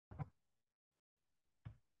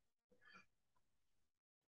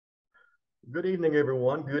Good evening,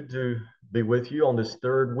 everyone. Good to be with you on this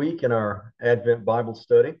third week in our Advent Bible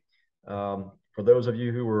study. For those of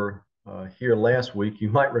you who were here last week, you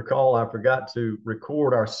might recall I forgot to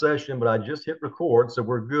record our session, but I just hit record, so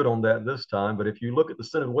we're good on that this time. But if you look at the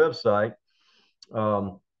Synod website,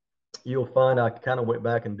 you'll find I kind of went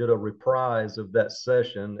back and did a reprise of that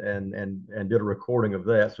session and did a recording of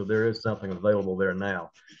that. So there is something available there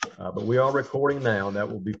now. But we are recording now, and that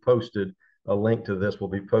will be posted. A link to this will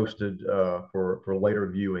be posted for later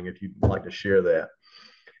viewing if you'd like to share that.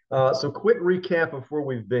 So quick recap of where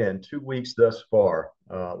we've been, 2 weeks thus far,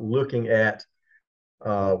 looking at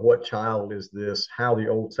what child is this, how the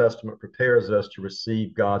Old Testament prepares us to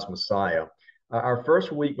receive God's Messiah. Our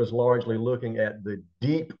first week was largely looking at the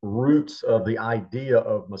deep roots of the idea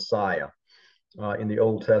of Messiah in the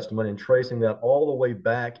Old Testament and tracing that all the way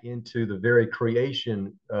back into the very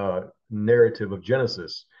creation narrative of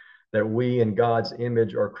Genesis, that we in God's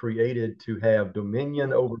image are created to have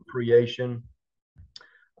dominion over creation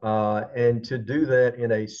and to do that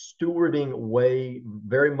in a stewarding way,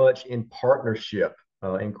 very much in partnership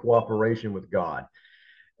and cooperation with God,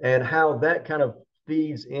 and how that kind of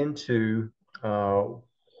feeds into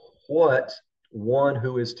what one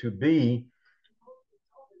who is to be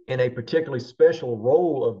in a particularly special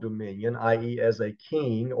role of dominion, i.e. as a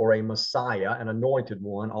king or a Messiah, an anointed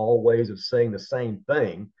one, all ways of saying the same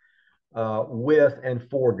thing, with and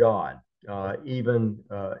for God, even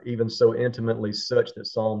so intimately such that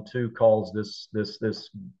Psalm 2 calls this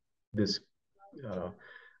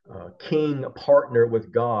king partner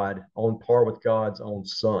with God on par with God's own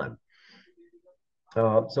son.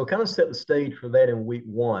 So kind of set the stage for that in week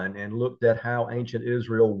 1 and looked at how ancient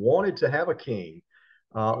Israel wanted to have a king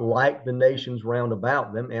like the nations round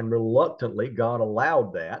about them, and reluctantly God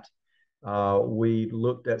allowed that. We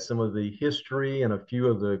looked at some of the history and a few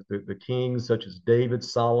of the kings such as David,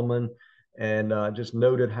 Solomon, and just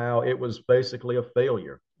noted how it was basically a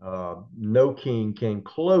failure. No king came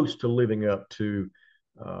close to living up to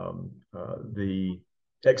the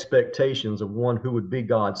expectations of one who would be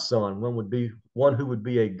God's son, one who would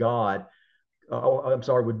be a God,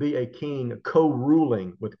 would be a king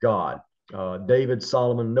co-ruling with God. David,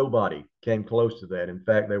 Solomon, nobody came close to that. In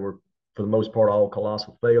fact, they were, for the most part, all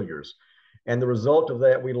colossal failures. And the result of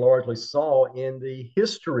that we largely saw in the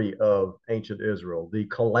history of ancient Israel, the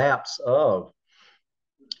collapse of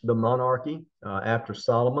the monarchy after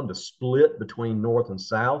Solomon, the split between North and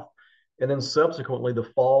South, and then subsequently the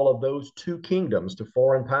fall of those two kingdoms to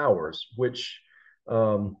foreign powers, which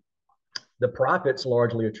the prophets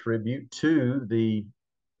largely attribute to the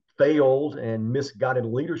failed and misguided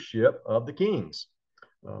leadership of the kings,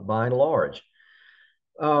 by and large.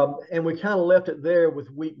 And we kind of left it there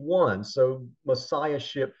with week 1. So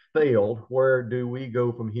messiahship failed. Where do we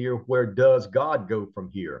go from here? Where does God go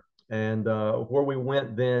from here? And where we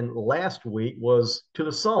went then last week was to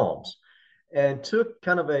the Psalms, and took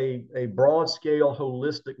kind of a broad scale,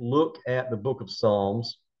 holistic look at the book of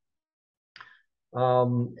Psalms,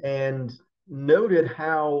 and noted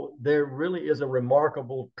how there really is a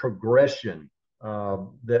remarkable progression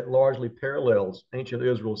that largely parallels ancient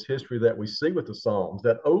Israel's history that we see with the Psalms,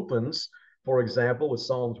 that opens, for example, with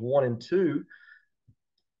Psalms 1 and 2,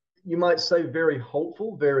 you might say very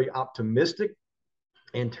hopeful, very optimistic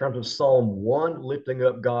in terms of Psalm 1, lifting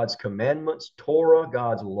up God's commandments, Torah,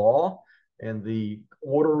 God's law, and the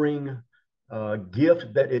ordering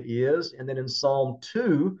gift that it is. And then in Psalm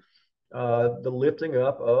 2, the lifting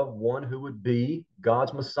up of one who would be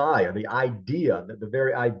God's Messiah, the idea, that the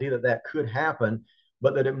very idea that could happen,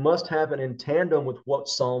 but that it must happen in tandem with what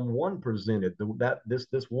Psalm 1 presented, that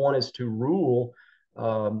this one is to rule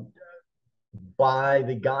by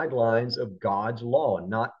the guidelines of God's law,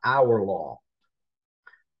 not our law.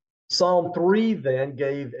 Psalm 3 then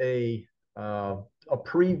gave a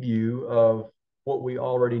preview of what we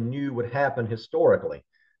already knew would happen historically.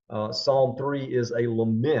 Psalm 3 is a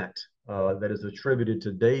lament that is attributed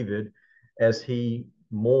to David as he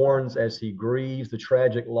mourns, as he grieves the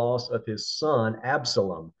tragic loss of his son,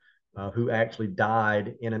 Absalom, who actually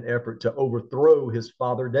died in an effort to overthrow his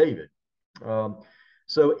father David.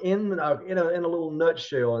 So in a little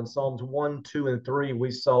nutshell, in Psalms 1, 2, and 3,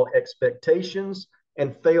 we saw expectations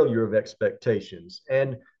and failure of expectations.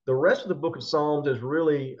 And the rest of the book of Psalms is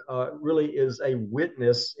really is a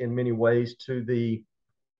witness in many ways to the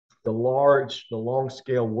long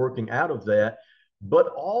scale working out of that, but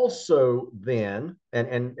also then,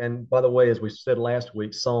 and by the way, as we said last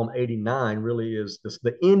week, Psalm 89 really is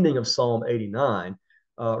the ending of Psalm 89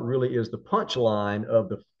 really is the punchline of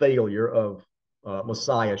the failure of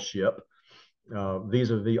messiahship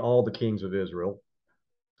vis-a-vis all the kings of Israel.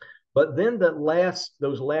 But then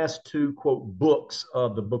those last two, quote, books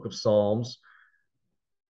of the book of Psalms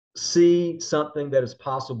see something that is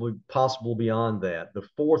possible beyond that. The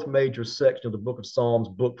fourth major section of the book of Psalms,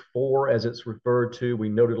 book 4, as it's referred to, we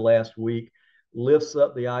noted last week, lifts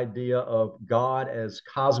up the idea of God as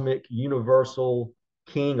cosmic, universal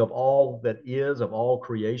king of all that is, of all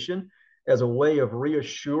creation, as a way of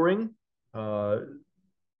reassuring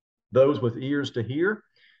those with ears to hear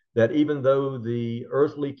that even though the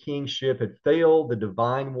earthly kingship had failed, the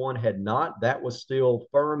divine one had not. That was still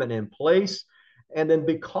firm and in place. And then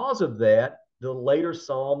because of that, the later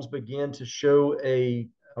Psalms begin to show a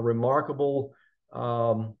remarkable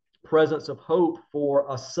presence of hope for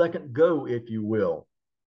a second go, if you will,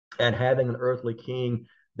 at having an earthly king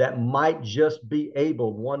that might just be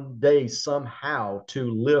able one day somehow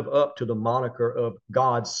to live up to the moniker of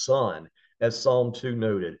God's son, as Psalm 2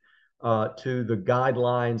 noted, to the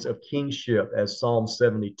guidelines of kingship, as Psalm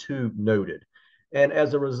 72 noted. And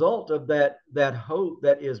as a result of that hope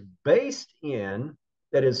that is based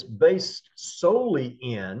solely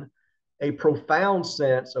in a profound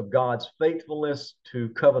sense of God's faithfulness to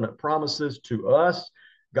covenant promises to us,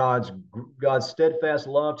 God's steadfast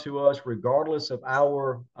love to us, regardless of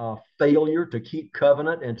our failure to keep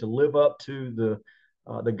covenant and to live up to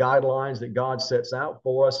the guidelines that God sets out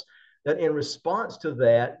for us. That in response to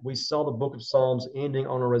that, we saw the book of Psalms ending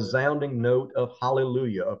on a resounding note of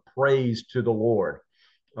hallelujah, of praise to the Lord.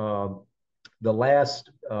 The last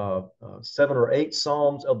 7 or 8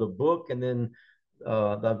 Psalms of the book, and then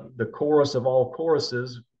the chorus of all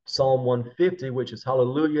choruses, Psalm 150, which is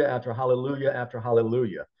hallelujah after hallelujah after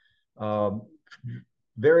hallelujah.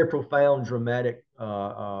 Very profound, dramatic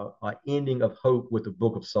ending of hope with the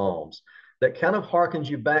book of Psalms that kind of harkens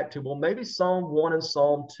you back to, well, maybe Psalm 1 and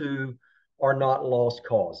Psalm 2 are not lost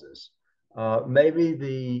causes. Maybe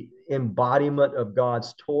the embodiment of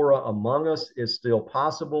God's Torah among us is still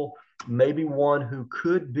possible. Maybe one who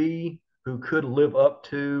could live up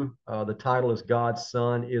to the title as God's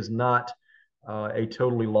son is not a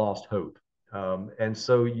totally lost hope. And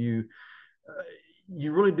so you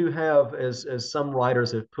really do have, as some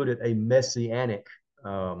writers have put it, a messianic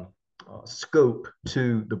scope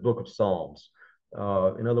to the book of Psalms.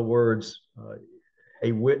 In other words,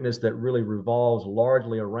 a witness that really revolves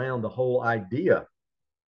largely around the whole idea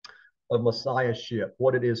of messiahship,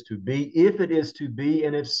 what it is to be, if it is to be,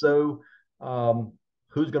 and if so,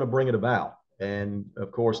 who's going to bring it about? And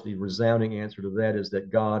of course, the resounding answer to that is that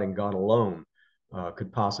God and God alone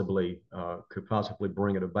could possibly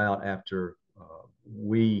bring it about after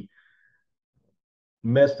we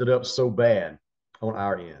messed it up so bad on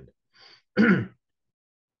our end.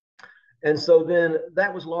 And so then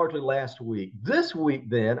that was largely last week. This week,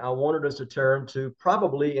 then, I wanted us to turn to,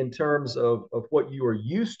 probably in terms of what you are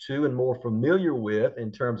used to and more familiar with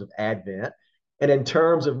in terms of Advent and in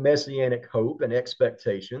terms of messianic hope and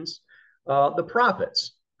expectations, the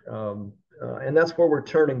prophets. And that's where we're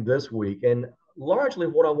turning this week. And largely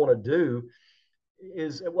what I want to do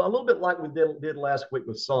is, well, a little bit like we did last week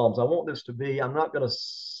with Psalms. I want this to be, I'm not going to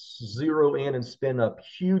zero in and spend a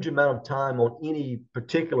huge amount of time on any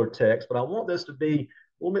particular text, but I want this to be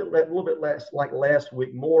a little bit less like last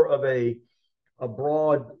week, more of a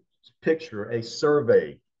broad picture, a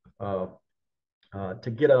survey, to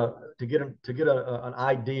get an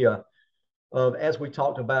idea of, as we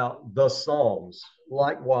talked about the Psalms,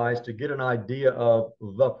 likewise to get an idea of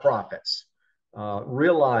the prophets,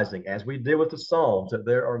 realizing, as we did with the Psalms, that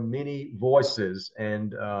there are many voices,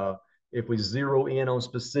 and if we zero in on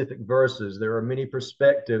specific verses, there are many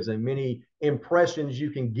perspectives and many impressions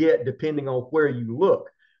you can get depending on where you look.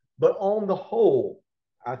 But on the whole,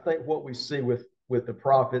 I think what we see with the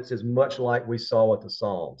prophets is much like we saw with the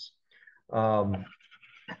Psalms.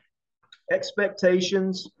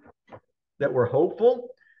 Expectations that were hopeful,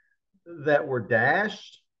 that were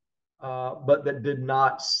dashed, but that did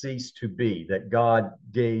not cease to be, that God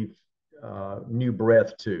gave new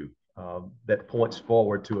breath to, that points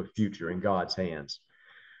forward to a future in God's hands.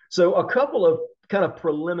 So a couple of kind of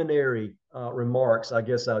preliminary remarks, I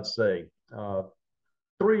guess I'd say.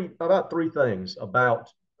 About three things about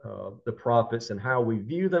the prophets and how we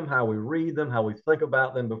view them, how we read them, how we think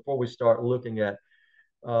about them before we start looking at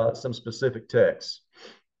some specific texts.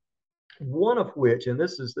 One of which, and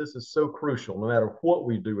this is so crucial, no matter what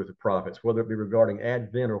we do with the prophets, whether it be regarding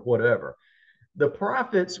Advent or whatever, the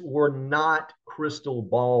prophets were not crystal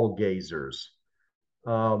ball gazers.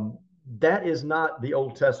 That is not the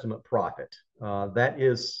Old Testament prophet. That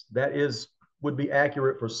would be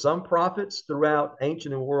accurate for some prophets throughout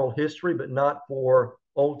ancient and world history, but not for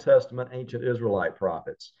Old Testament ancient Israelite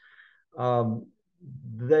prophets.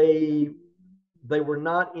 They they were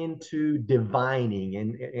not into divining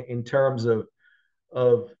in terms of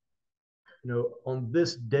on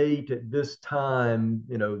this date at this time,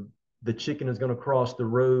 the chicken is going to cross the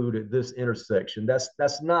road at this intersection.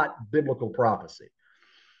 That's not biblical prophecy.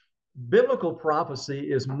 Biblical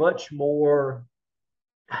prophecy is much more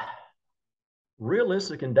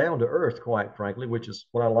realistic and down to earth, quite frankly, which is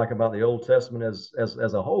what I like about the Old Testament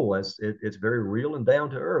as a whole. It's very real and down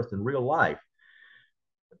to earth in real life.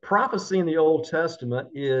 Prophecy in the Old Testament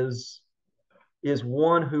is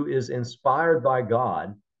one who is inspired by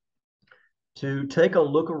God to take a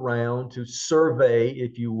look around, to survey,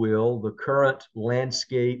 if you will, the current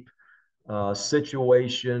landscape,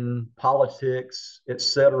 situation, politics, et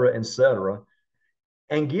cetera,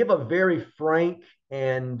 and give a very frank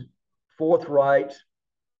and forthright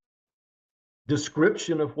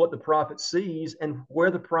description of what the prophet sees and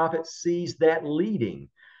where the prophet sees that leading.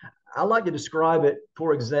 I like to describe it,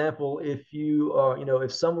 for example, if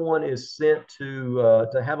if someone is sent to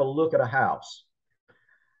have a look at a house,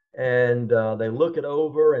 and they look it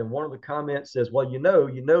over, and one of the comments says, "Well, you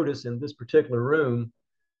notice in this particular room,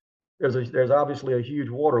 there's obviously a huge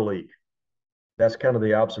water leak." That's kind of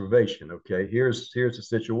the observation. Okay, here's the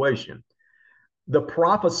situation. The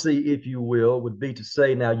prophecy, if you will, would be to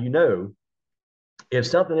say, now if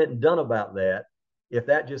something isn't done about that, if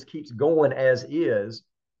that just keeps going as is,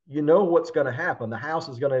 what's going to happen. The house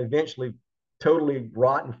is going to eventually totally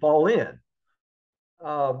rot and fall in.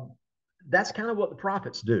 That's kind of what the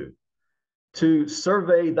prophets do, to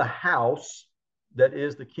survey the house that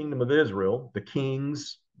is the kingdom of Israel, the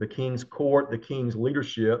king's court, the king's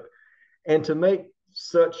leadership, and to make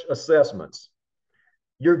such assessments.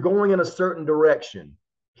 You're going in a certain direction.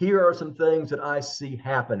 Here are some things that I see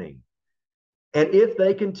happening. And if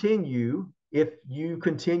you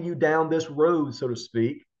continue down this road, so to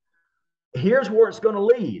speak, here's where it's going to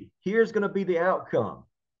lead. Here's going to be the outcome.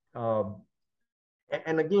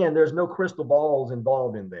 And again, there's no crystal balls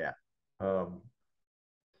involved in that.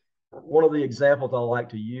 One of the examples I like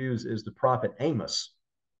to use is the prophet Amos,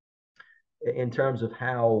 in terms of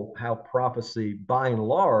how prophecy, by and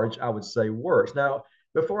large, I would say, works. Now,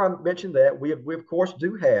 before I mention that, we of course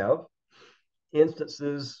do have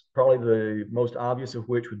instances, probably the most obvious of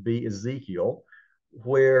which would be Ezekiel,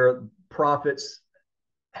 where prophets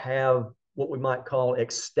have what we might call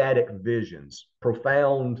ecstatic visions,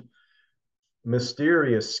 profound,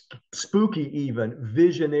 mysterious, spooky, even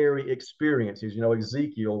visionary experiences.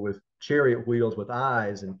 Ezekiel with chariot wheels with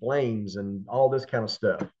eyes and flames and all this kind of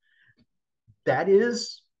stuff. That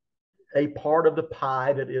is a part of the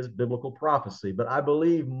pie that is biblical prophecy. But I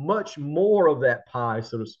believe much more of that pie,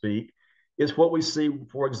 so to speak, is what we see,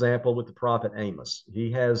 for example, with the prophet Amos.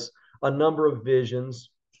 He has a number of visions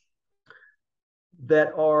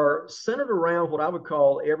that are centered around what I would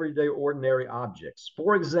call everyday, ordinary objects.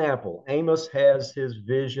 For example, Amos has his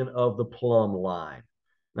vision of the plumb line.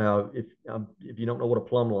 Now, if you don't know what a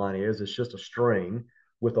plumb line is, it's just a string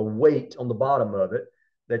with a weight on the bottom of it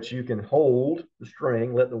that you can hold the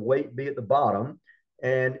string, let the weight be at the bottom,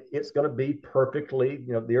 and it's going to be perfectly,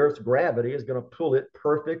 the Earth's gravity is going to pull it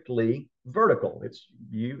perfectly vertical. It's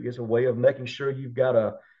a way of making sure you've got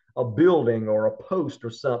a building or a post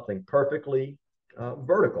or something perfectly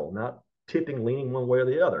vertical, not tipping, leaning one way or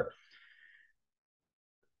the other.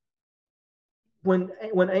 When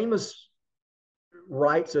Amos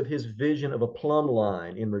writes of his vision of a plumb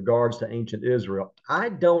line in regards to ancient Israel, I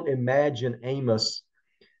don't imagine Amos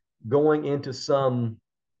going into some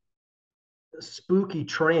spooky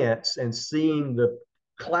trance and seeing the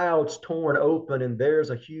clouds torn open and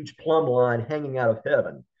there's a huge plumb line hanging out of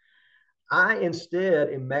heaven. I instead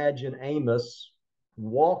imagine Amos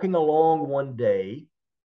walking along one day,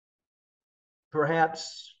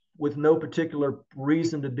 perhaps with no particular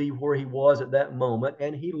reason to be where he was at that moment,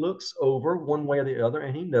 and he looks over one way or the other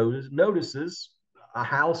and he notices a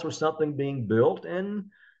house or something being built, and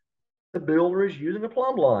the builder is using a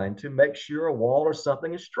plumb line to make sure a wall or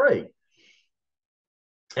something is straight.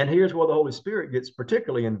 And here's where the Holy Spirit gets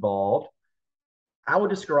particularly involved. I would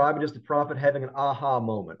describe it as the prophet having an aha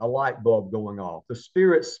moment, a light bulb going off. The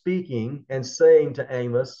Spirit speaking and saying to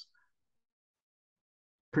Amos,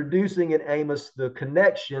 producing in Amos the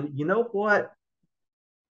connection, you know what?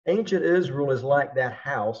 Ancient Israel is like that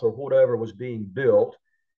house or whatever was being built,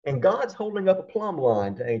 and God's holding up a plumb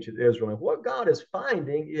line to ancient Israel. And what God is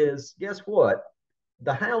finding is, guess what?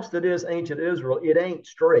 The house that is ancient Israel, it ain't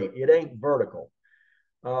straight, it ain't vertical.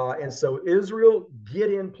 And so Israel,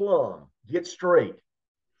 get in plumb, get straight.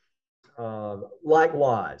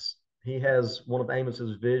 Likewise, he has one of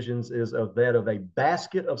Amos's visions is of that of a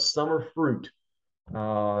basket of summer fruit,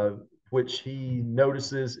 which he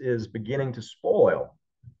notices is beginning to spoil.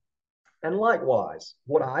 And likewise,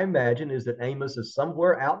 what I imagine is that Amos is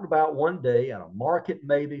somewhere out and about one day at a market,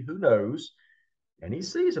 maybe, who knows, and he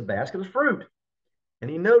sees a basket of fruit. And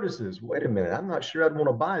he notices, wait a minute, I'm not sure I'd want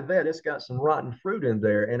to buy that. It's got some rotten fruit in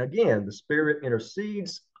there. And again, the Spirit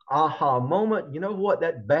intercedes. Aha moment. You know what?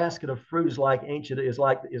 That basket of fruit is like ancient, is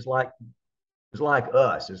like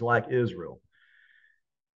us, is like Israel.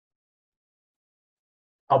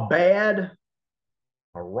 A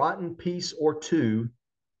rotten piece or two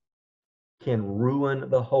can ruin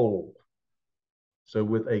the whole. So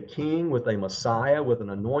with a king, with a Messiah, with an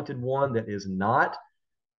anointed one that is not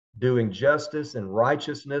doing justice and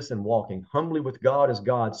righteousness and walking humbly with God as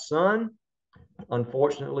God's son,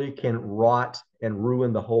 unfortunately can rot and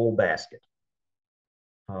ruin the whole basket.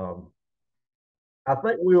 I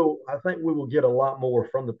think we will get a lot more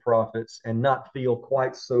from the prophets and not feel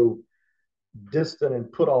quite so distant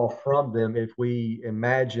and put off from them if we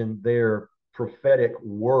imagine their prophetic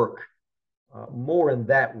work more in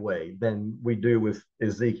that way than we do with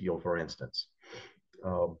Ezekiel, for instance.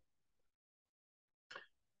 Um,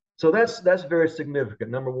 so that's very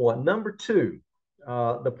significant. Number one. Number two,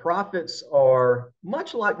 the prophets are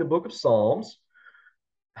much like the book of Psalms.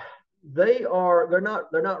 They're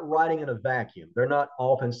not writing in a vacuum. They're not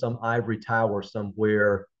off in some ivory tower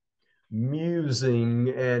somewhere musing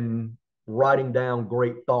and writing down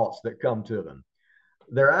great thoughts that come to them.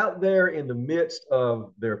 They're out there in the midst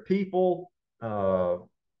of their people,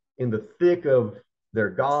 in the thick of their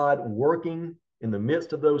God, working in the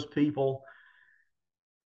midst of those people.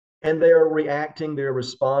 And they're reacting, they're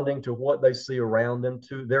responding to what they see around them,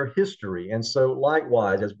 to their history. And so,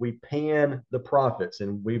 likewise, as we pan the prophets,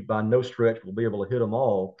 and we by no stretch will be able to hit them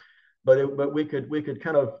all, but we could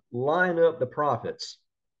kind of line up the prophets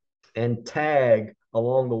and tag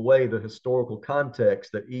along the way the historical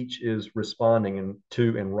context that each is responding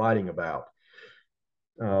to and writing about.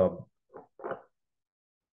 Uh,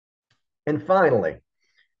 and finally,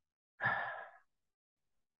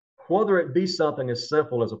 whether it be something as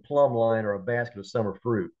simple as a plumb line or a basket of summer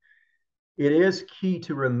fruit, it is key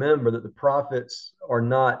to remember that the prophets are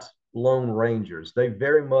not lone rangers. They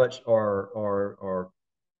very much are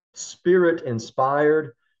spirit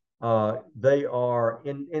inspired. They are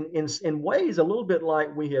in ways a little bit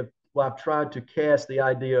like I've tried to cast the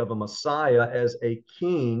idea of a Messiah as a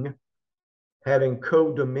king having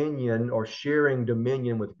co-dominion or sharing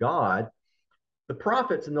dominion with God. The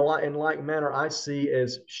prophets in like manner I see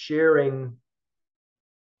as sharing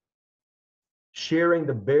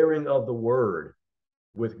the bearing of the word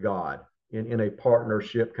with God in a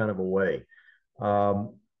partnership kind of a way.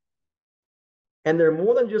 Um, and they're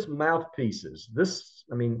more than just mouthpieces.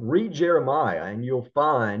 Read Jeremiah and you'll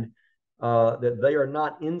find that they are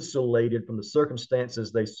not insulated from the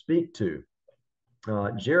circumstances they speak to.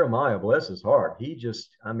 Jeremiah, bless his heart, he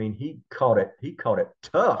caught it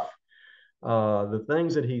tough. The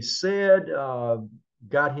things that he said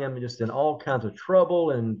got him just in all kinds of trouble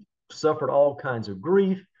and suffered all kinds of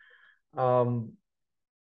grief. Um,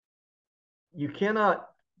 you cannot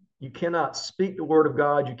speak the word of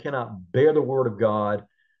God. You cannot bear the word of God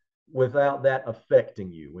without that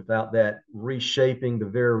affecting you, without that reshaping the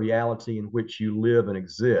very reality in which you live and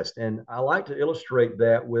exist. And I like to illustrate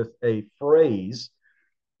that with a phrase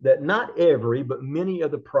that not every, but many of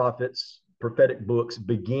the prophets' prophetic books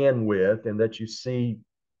begin with, and that you see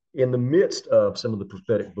in the midst of some of the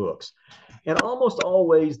prophetic books. And almost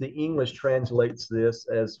always the English translates this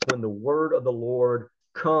as when the word of the Lord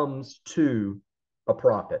comes to a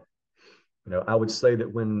prophet. I would say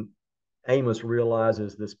that when Amos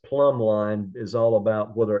realizes this plumb line is all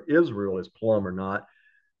about whether Israel is plumb or not,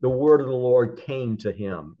 the word of the Lord came to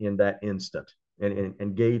him in that instant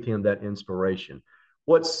and gave him that inspiration.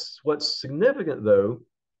 What's significant, though,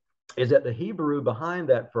 is that the Hebrew behind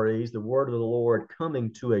that phrase, the word of the Lord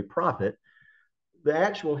coming to a prophet, the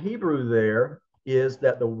actual Hebrew there is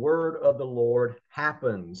that the word of the Lord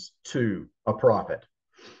happens to a prophet.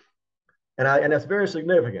 And that's very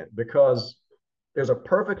significant because there's a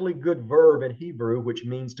perfectly good verb in Hebrew which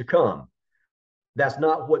means to come. That's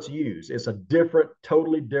not what's used. It's a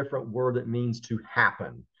totally different word that means to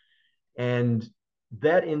happen. And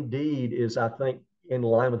that indeed is, I think, in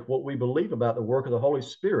line with what we believe about the work of the Holy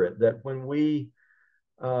Spirit, that when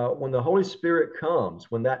the Holy Spirit comes,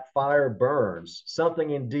 when that fire burns, something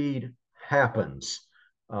indeed happens.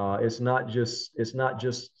 It's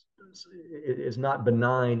not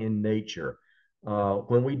benign in nature.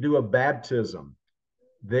 When we do a baptism,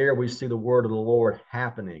 there we see the word of the Lord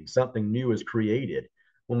happening. Something new is created.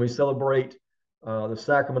 When we celebrate the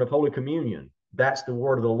sacrament of Holy Communion, that's the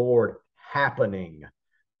word of the Lord happening.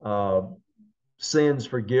 sins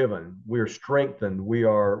forgiven, we are strengthened, we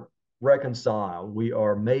are reconciled, we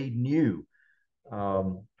are made new.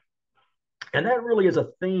 Um, and that really is a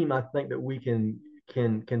theme I think that we can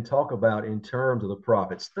talk about in terms of the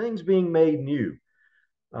prophets, things being made new,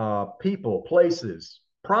 people, places,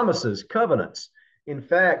 promises, covenants. In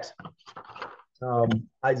fact,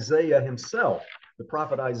 Isaiah himself, the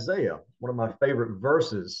prophet Isaiah, one of my favorite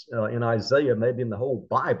verses in Isaiah, maybe in the whole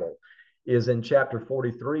Bible, is in chapter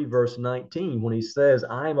 43, verse 19, when he says,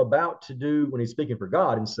 I am about to do, when he's speaking for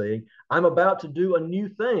God and saying, I'm about to do a new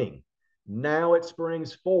thing. Now it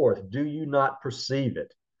springs forth. Do you not perceive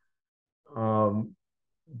it? Um,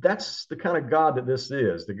 that's the kind of God that this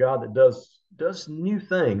is, the God that does new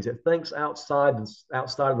things. It thinks outside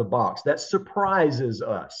of the box. That surprises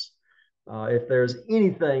us. If there's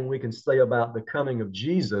anything we can say about the coming of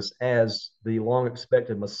Jesus as the long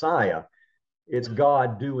expected Messiah, it's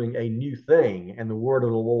God doing a new thing and the word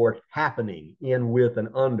of the Lord happening in, with, and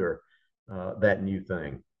under that new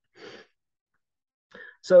thing.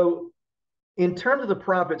 So, in terms of the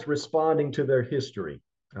prophets responding to their history,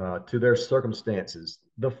 to their circumstances,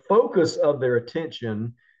 the focus of their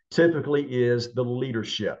attention typically is the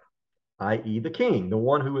leadership, i.e., the king, the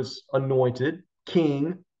one who is anointed,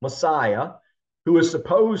 king, Messiah, who is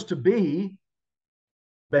supposed to be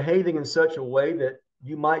behaving in such a way that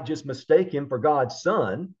you might just mistake him for God's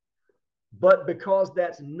son. But because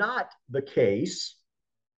that's not the case,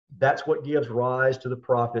 that's what gives rise to the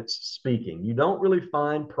prophets speaking. You don't really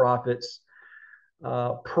find prophets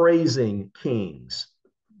praising kings.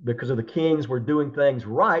 Because if the kings were doing things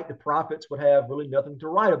right, the prophets would have really nothing to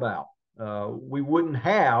write about. We wouldn't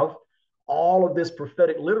have all of this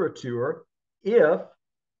prophetic literature if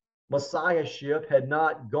messiahship had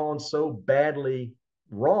not gone so badly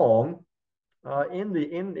wrong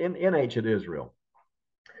in ancient Israel.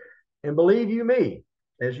 And believe you me,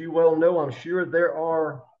 as you well know, I'm sure there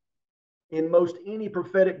are, in most any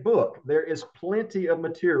prophetic book, there is plenty of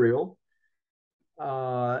material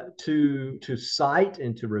to cite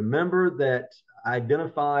and to remember that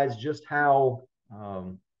identifies just how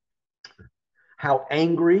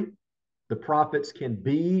angry the prophets can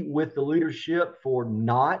be with the leadership for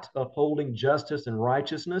not upholding justice and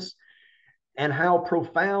righteousness, and how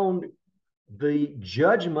profound the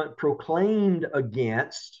judgment proclaimed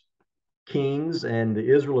against kings and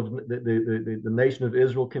the Israel of the nation of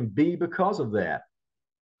Israel can be because of that.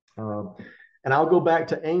 And I'll go back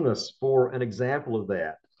to Amos for an example of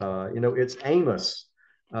that. It's Amos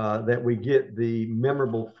that we get the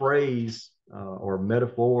memorable phrase or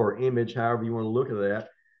metaphor or image, however you want to look at that.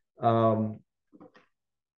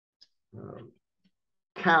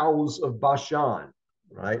 Cows of Bashan,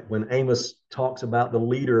 right? When Amos talks about the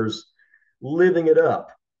leaders living it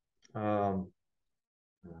up,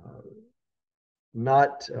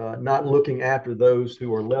 not looking after those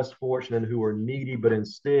who are less fortunate, who are needy, but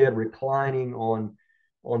instead reclining on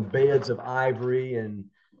beds of ivory and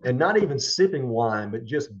not even sipping wine, but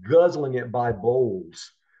just guzzling it by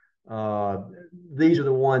bowls. These are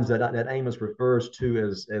the ones that Amos refers to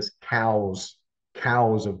as cows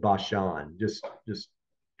of Bashan, just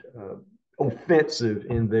offensive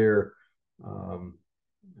in their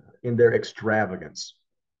extravagance.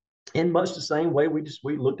 In much the same way, we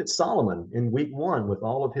looked at Solomon in week 1 with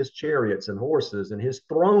all of his chariots and horses and his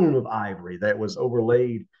throne of ivory that was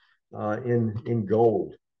overlaid in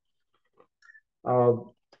gold.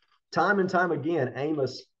 Time and time again,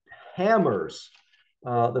 Amos hammers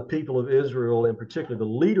the people of Israel, in particular the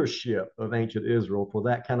leadership of ancient Israel, for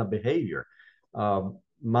that kind of behavior.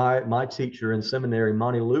 My teacher in seminary,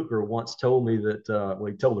 Monty Luker, once told me that,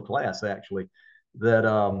 he told the class actually, that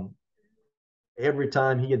every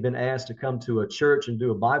time he had been asked to come to a church and do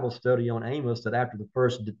a Bible study on Amos, that after the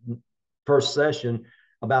first session,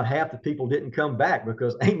 about half the people didn't come back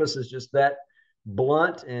because Amos is just that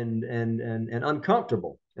blunt and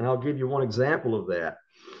uncomfortable. And I'll give you one example of that.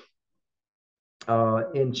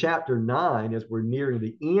 In chapter 9, as we're nearing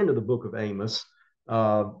the end of the book of Amos,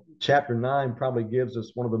 chapter 9 probably gives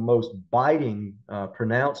us one of the most biting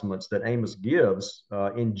pronouncements that Amos gives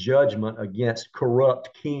in judgment against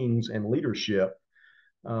corrupt kings and leadership.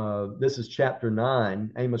 This is chapter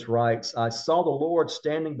 9. Amos writes, I saw the Lord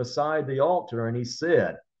standing beside the altar, and he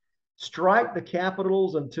said, strike the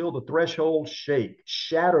capitals until the thresholds shake,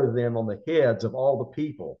 shatter them on the heads of all the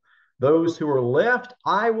people. Those who are left,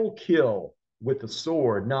 I will kill with the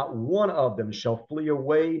sword. Not one of them shall flee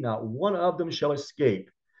away, not one of them shall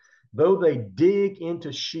escape. Though they dig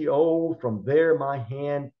into Sheol, from there my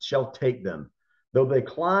hand shall take them. Though they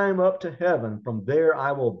climb up to heaven, from there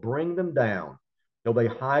I will bring them down. Though they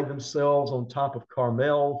hide themselves on top of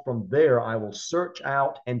Carmel, from there I will search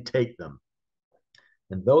out and take them.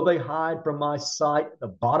 And though they hide from my sight at the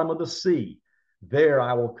bottom of the sea, there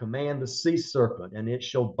I will command the sea serpent, and it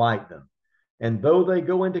shall bite them. And though they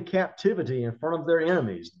go into captivity in front of their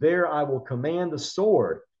enemies, there I will command the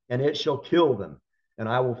sword, and it shall kill them. And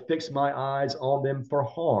I will fix my eyes on them for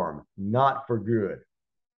harm, not for good.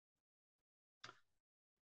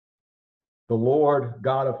 The Lord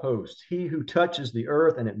God of hosts, he who touches the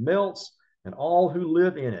earth and it melts, and all who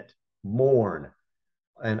live in it mourn,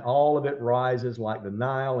 and all of it rises like the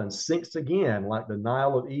Nile and sinks again like the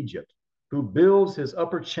Nile of Egypt, who builds his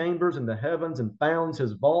upper chambers in the heavens and founds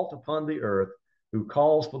his vault upon the earth, who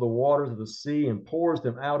calls for the waters of the sea and pours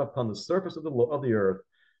them out upon the surface of the earth.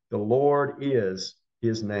 The Lord is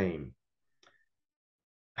his name.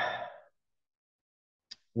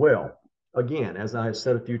 Well, again, as I have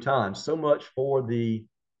said a few times, so much for the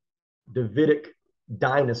Davidic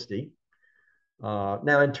dynasty.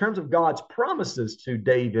 Now, in terms of God's promises to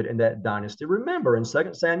David and that dynasty, remember in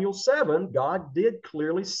 2 Samuel 7, God did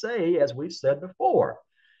clearly say, as we've said before,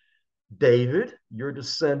 David, your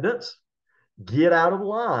descendants, get out of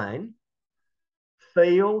line,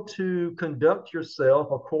 fail to conduct yourself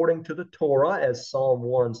according to the Torah, as Psalm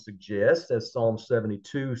 1 suggests, as Psalm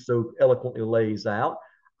 72 so eloquently lays out,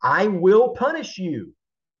 I will punish you.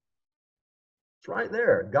 It's right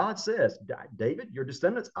there. God says, David, your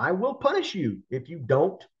descendants, I will punish you if you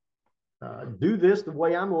don't do this the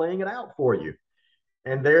way I'm laying it out for you.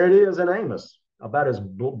 And there it is in Amos, about as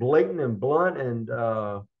blatant and blunt and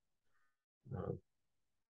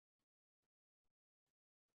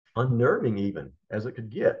unnerving even as it could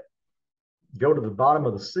get. Go to the bottom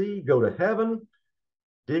of the sea, go to heaven,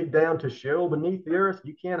 dig down to Sheol beneath the earth.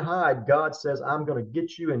 You can't hide. God says, I'm going to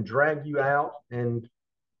get you and drag you out and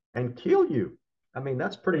kill you. I mean,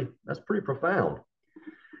 that's pretty profound.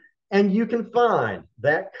 And you can find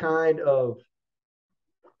that kind of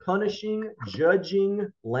punishing,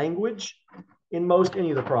 judging language in most any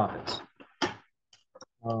of the prophets.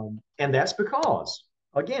 And that's because,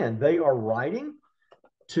 again, they are writing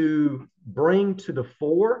to bring to the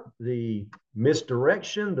fore the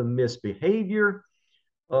misdirection, the misbehavior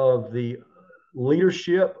of the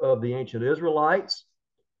leadership of the ancient Israelites,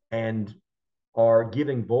 and are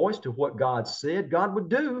giving voice to what God said God would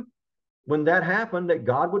do when that happened, that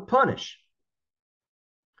God would punish.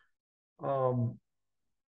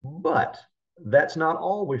 But that's not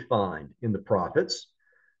all we find in the prophets,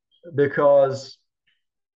 because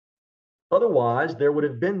otherwise there would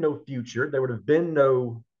have been no future, there would have been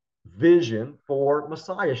no vision for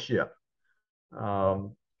messiahship.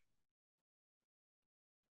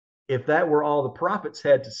 If that were all the prophets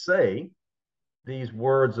had to say, these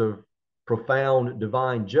words of profound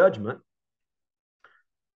divine judgment,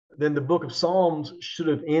 then the book of Psalms should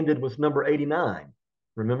have ended with number 89.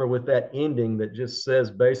 Remember, with that ending that just says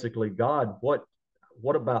basically, God, what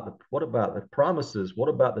about the promises? What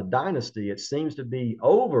about the dynasty? It seems to be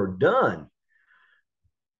overdone.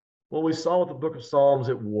 Well, we saw with the book of Psalms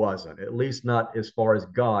it wasn't, at least not as far as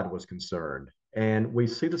God was concerned. And we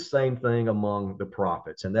see the same thing among the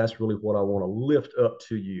prophets. And that's really what I want to lift up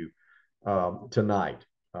to you tonight.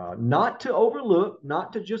 Not to overlook,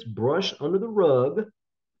 not to just brush under the rug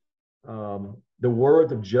the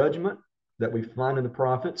words of judgment that we find in the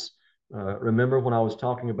prophets. Remember when I was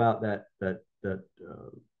talking about that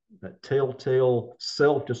telltale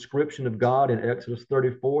self-description of God in Exodus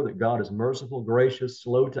 34, that God is merciful, gracious,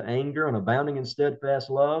 slow to anger, and abounding in steadfast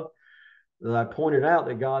love. I pointed out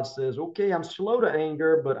that God says, okay, I'm slow to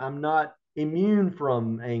anger, but I'm not immune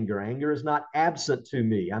from anger. Anger is not absent to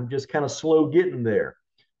me. I'm just kind of slow getting there.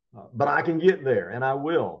 But I can get there, and I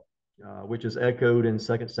will, which is echoed in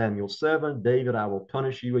 2 Samuel 7. David, I will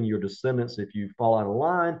punish you and your descendants if you fall out of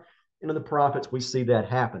line. And in the prophets, we see that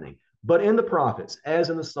happening. But in the prophets, as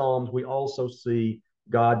in the Psalms, we also see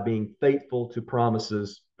God being faithful to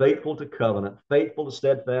promises, faithful to covenant, faithful to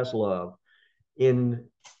steadfast love, in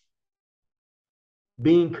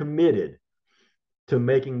being committed to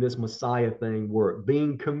making this Messiah thing work,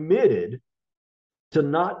 being committed to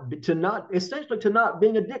not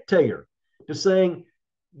being a dictator, to saying,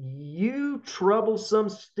 you troublesome,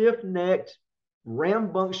 stiff-necked,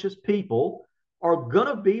 rambunctious people are going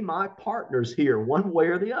to be my partners here one way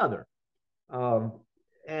or the other.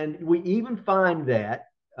 And we even find that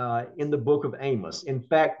in the book of Amos. In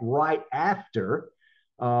fact, right after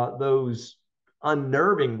those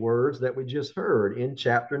unnerving words that we just heard in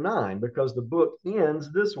chapter 9, because the book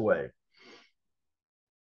ends this way.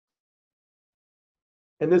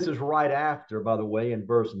 And this is right after, by the way, in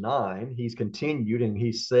verse 9, he's continued and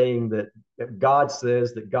he's saying that God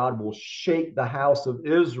says that God will shake the house of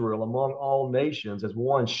Israel among all nations as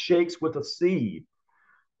one shakes with a seed.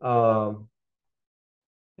 And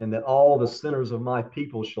that all the sinners of my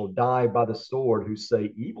people shall die by the sword, who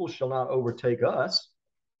say, evil shall not overtake us.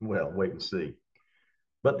 Well, wait and see.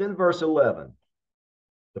 But then verse 11,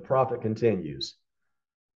 the prophet continues,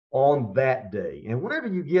 on that day. And whenever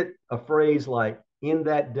you get a phrase like in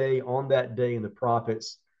that day, on that day in the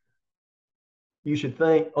prophets, you should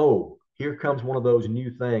think, oh, here comes one of those new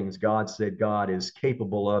things God said God is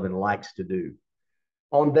capable of and likes to do.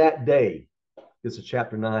 On that day, this is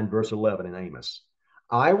chapter 9, verse 11 in Amos,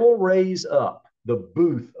 I will raise up the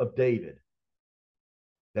booth of David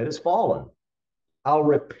that is fallen. I'll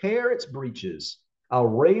repair its breaches. I'll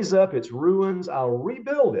raise up its ruins. I'll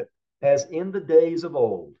rebuild it as in the days of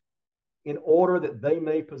old, in order that they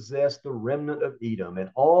may possess the remnant of Edom and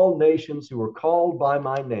all nations who are called by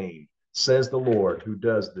my name, says the Lord who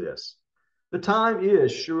does this. The time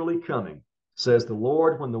is surely coming, says the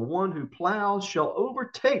Lord, when the one who plows shall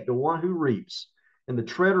overtake the one who reaps, and the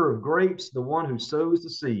treader of grapes the one who sows the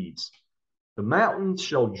seeds. The mountains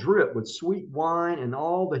shall drip with sweet wine, and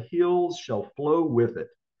all the hills shall flow with it.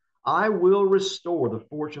 I will restore the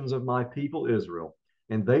fortunes of my people Israel,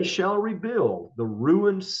 and they shall rebuild the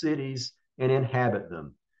ruined cities and inhabit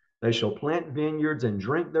them. They shall plant vineyards and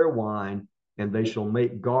drink their wine, and they shall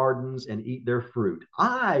make gardens and eat their fruit.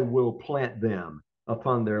 I will plant them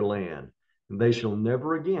upon their land, and they shall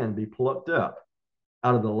never again be plucked up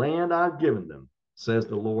out of the land I've given them, says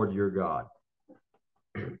the Lord your God.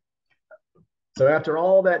 So after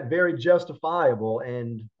all that very justifiable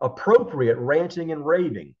and appropriate ranting and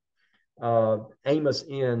raving, Amos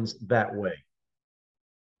ends that way.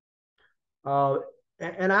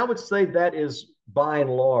 And I would say that is by and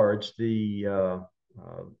large the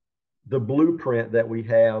blueprint that we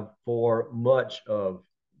have for much of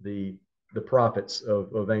the prophets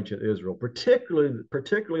of ancient Israel,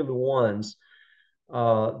 particularly the ones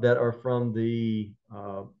that are from the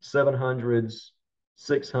 700s,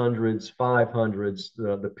 600s, 500s,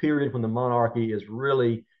 the period when the monarchy is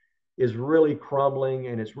really crumbling,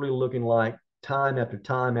 and it's really looking like time after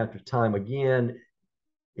time after time again,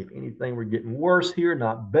 if anything, we're getting worse here,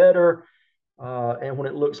 not better. And when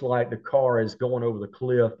it looks like the car is going over the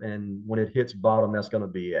cliff, and when it hits bottom, that's going to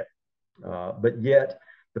be it. But yet,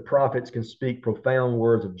 the prophets can speak profound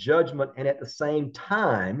words of judgment, and at the same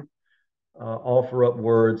time, offer up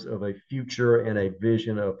words of a future and a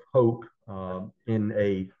vision of hope in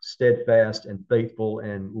a steadfast and faithful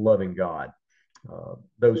and loving God.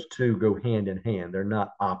 Those two go hand in hand. They're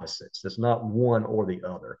not opposites. It's not one or the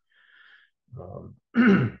other.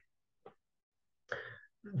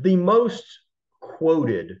 The most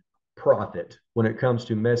quoted prophet when it comes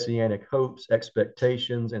to messianic hopes,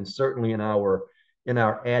 expectations, and certainly in our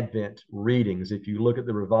Advent readings, if you look at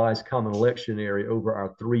the Revised Common Lectionary over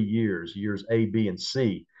our 3 years, years A, B, and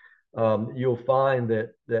C, you'll find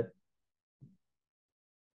that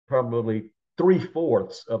probably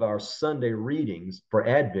 3/4 of our Sunday readings for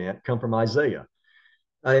Advent come from Isaiah.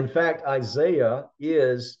 In fact, Isaiah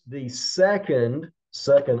is the second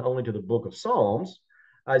only to the book of Psalms.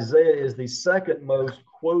 Isaiah is the second most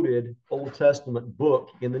quoted Old Testament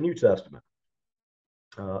book in the New Testament.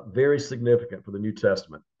 Very significant for the New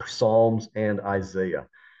Testament, Psalms and Isaiah.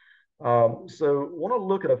 So I want to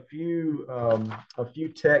look at a few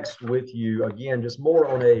texts with you, again, just more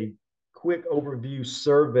on a quick overview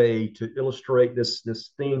survey to illustrate this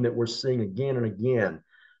theme that we're seeing again and again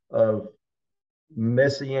of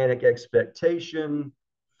messianic expectation,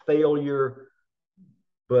 failure,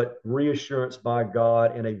 but reassurance by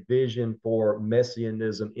God and a vision for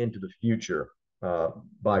messianism into the future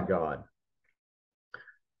by God.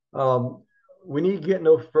 We need to get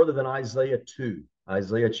no further than Isaiah 2,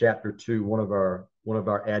 Isaiah chapter 2, one of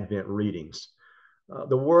our Advent readings.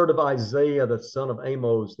 The word of Isaiah, the son of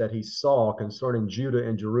Amos, that he saw concerning Judah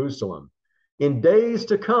and Jerusalem. In days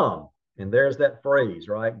to come, and there's that phrase,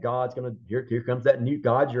 right? God's going to, here comes that new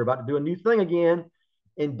God, you're about to do a new thing again.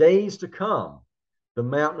 In days to come, the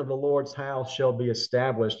mountain of the Lord's house shall be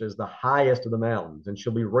established as the highest of the mountains, and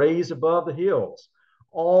shall be raised above the hills.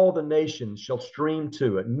 All the nations shall stream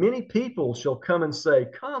to it. Many people shall come and say,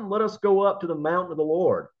 come, let us go up to the mountain of the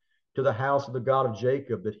Lord, to the house of the God of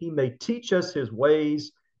Jacob, that he may teach us his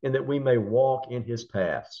ways, and that we may walk in his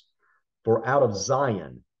paths. For out of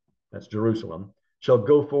Zion, that's Jerusalem, shall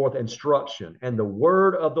go forth instruction, and the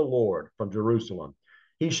word of the Lord from Jerusalem.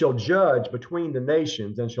 He shall judge between the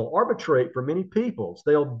nations, and shall arbitrate for many peoples.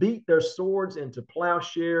 They'll beat their swords into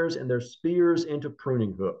plowshares, and their spears into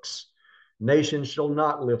pruning hooks. Nation shall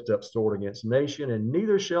not lift up sword against nation, and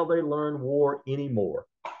neither shall they learn war anymore.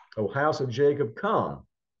 O house of Jacob, come,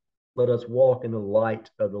 let us walk in the light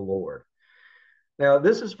of the Lord. Now,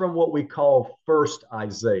 this is from what we call First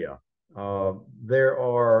Isaiah. There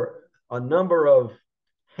are a number of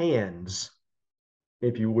hands,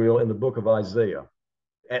 if you will, in the book of Isaiah.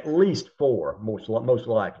 At least four, most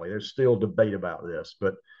likely. There's still debate about this,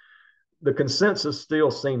 but the consensus still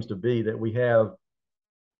seems to be that we have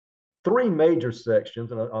three major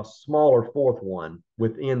sections and a smaller fourth one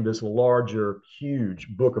within this larger, huge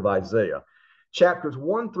book of Isaiah. Chapters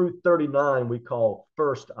 1 through 39 we call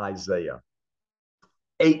First Isaiah,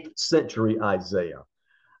 8th century Isaiah.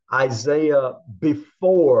 Isaiah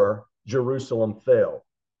before Jerusalem fell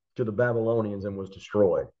to the Babylonians and was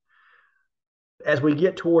destroyed. As we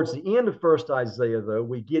get towards the end of First Isaiah, though,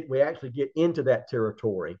 we actually get into that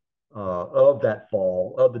territory of that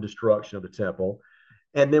fall, of the destruction of the temple.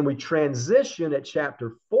 And then we transition at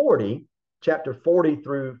chapter 40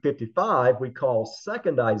 through 55, we call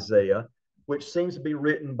Second Isaiah, which seems to be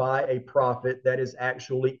written by a prophet that is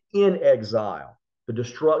actually in exile. The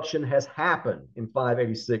destruction has happened in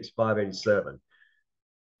 586, 587.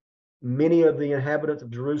 Many of the inhabitants of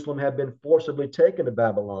Jerusalem have been forcibly taken to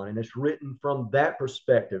Babylon, and it's written from that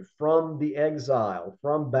perspective, from the exile,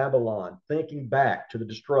 from Babylon, thinking back to the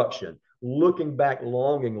destruction, looking back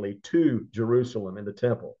longingly to Jerusalem and the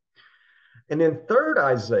temple. And then Third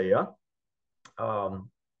Isaiah,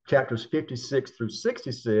 chapters 56 through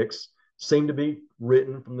 66, seem to be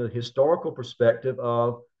written from the historical perspective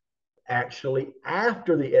of actually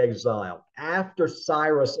after the exile, after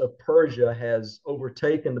Cyrus of Persia has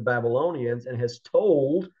overtaken the Babylonians and has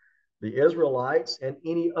told the Israelites and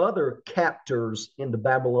any other captors in the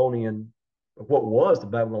Babylonian, what was the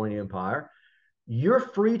Babylonian Empire, you're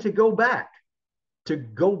free to go back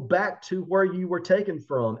to where you were taken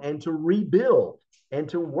from and to rebuild and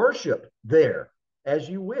to worship there as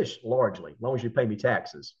you wish, largely, as long as you pay me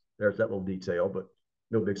taxes. There's that little detail, but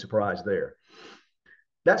no big surprise there.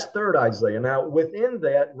 That's Third Isaiah. Now, within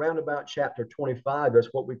that, round about chapter 25, that's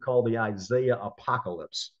what we call the Isaiah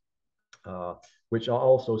Apocalypse, which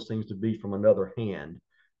also seems to be from another hand,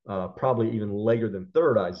 probably even later than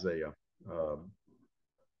Third Isaiah.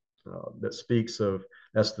 That speaks of,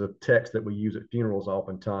 that's the text that we use at funerals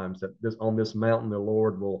oftentimes, that on this mountain the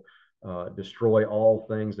Lord will destroy all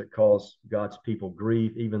things that cause God's people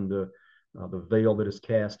grief, even the veil that is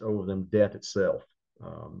cast over them, death itself.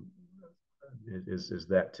 Is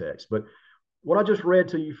that text. But what I just read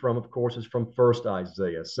to you from, of course, is from First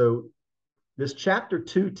Isaiah. So this chapter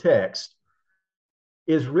 2 text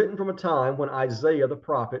is written from a time when Isaiah the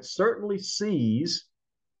prophet certainly sees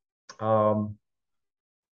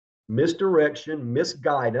misdirection,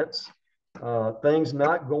 misguidance, things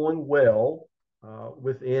not going well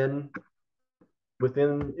within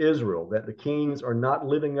Israel, that the kings are not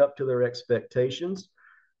living up to their expectations.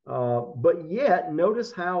 But yet,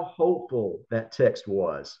 notice how hopeful that text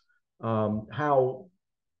was, how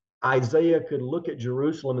Isaiah could look at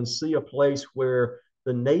Jerusalem and see a place where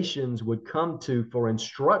the nations would come to for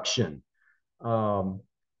instruction. That's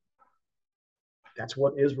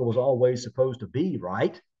what Israel was always supposed to be,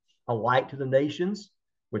 right? A light to the nations,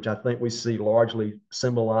 which I think we see largely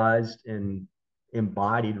symbolized and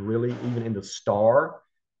embodied really even in the star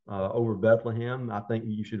over Bethlehem. I think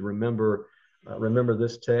you should remember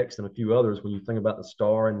this text and a few others when you think about the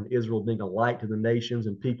star and Israel being a light to the nations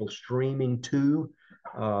and people streaming to,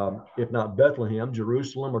 if not Bethlehem,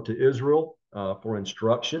 Jerusalem, or to Israel for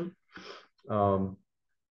instruction. A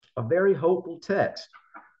very hopeful text.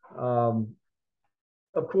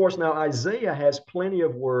 Of course, now Isaiah has plenty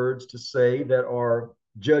of words to say that are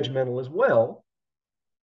judgmental as well.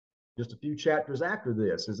 Just a few chapters after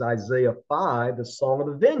this is Isaiah 5, the Song of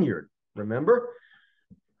the Vineyard. Remember?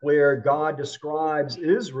 Where God describes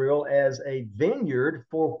Israel as a vineyard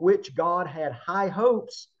for which God had high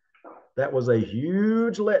hopes. That was a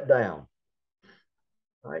huge letdown.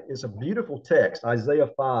 Right? It's a beautiful text, Isaiah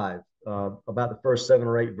 5, about the first 7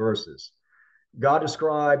 or 8 verses. God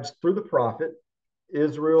describes through the prophet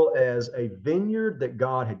Israel as a vineyard that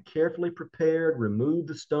God had carefully prepared, removed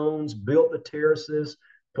the stones, built the terraces,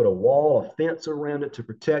 put a wall, a fence around it to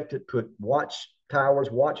protect it, put watch towers,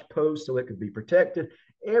 watch posts so it could be protected.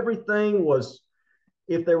 Everything was,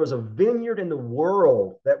 if there was a vineyard in the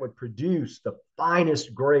world that would produce the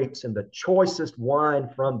finest grapes and the choicest wine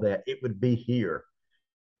from that, it would be here.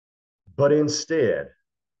 But instead,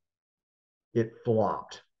 it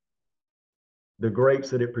flopped. The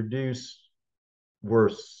grapes that it produced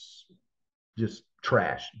were just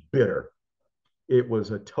trash, bitter. It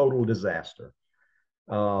was a total disaster.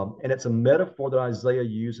 And it's a metaphor that Isaiah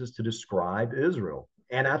uses to describe Israel.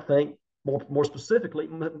 And I think more specifically,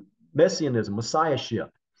 messianism, messiahship,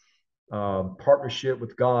 partnership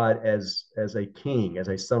with God as a king, as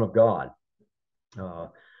a son of God.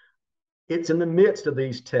 It's in the midst of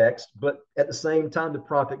these texts, but at the same time, the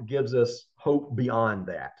prophet gives us hope beyond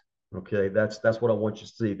that. Okay, that's what I want you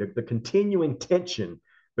to see, the continuing tension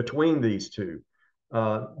between these two.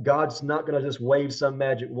 God's not going to just wave some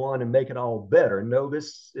magic wand and make it all better. No,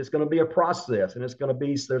 this is going to be a process, and there's going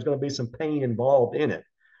to be some pain involved in it.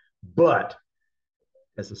 But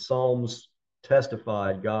as the Psalms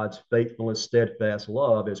testified, God's faithfulness, steadfast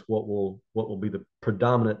love is what will be the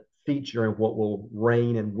predominant feature and what will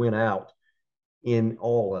reign and win out in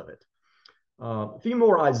all of it. A few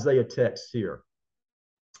more Isaiah texts here.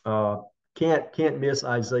 Can't miss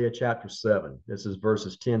Isaiah chapter 7. This is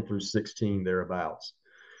verses 10 through 16 thereabouts.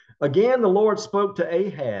 Again, the Lord spoke to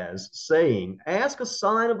Ahaz, saying, ask a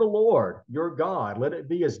sign of the Lord, your God. Let it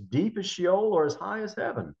be as deep as Sheol or as high as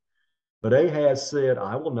heaven. But Ahaz said,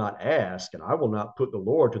 I will not ask, and I will not put the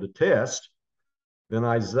Lord to the test. Then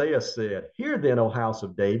Isaiah said, hear then, O house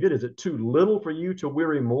of David, is it too little for you to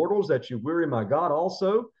weary mortals, that you weary my God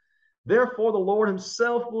also? Therefore the Lord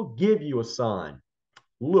himself will give you a sign.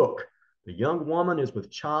 Look, the young woman is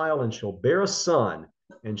with child and shall bear a son,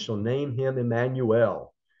 and shall name him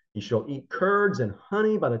Emmanuel. He shall eat curds and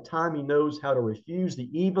honey by the time he knows how to refuse the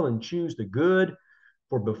evil and choose the good.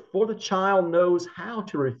 For before the child knows how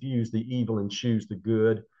to refuse the evil and choose the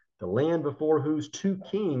good, the land before whose two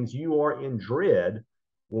kings you are in dread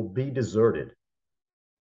will be deserted.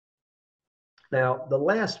 Now, the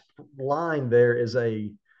last line there is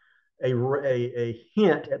a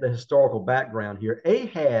hint at the historical background here.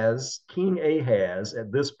 King Ahaz,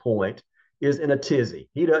 at this point, is in a tizzy.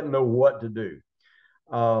 He doesn't know what to do.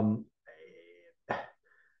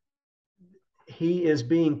 He is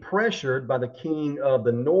being pressured by the king of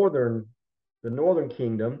the northern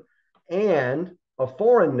kingdom and a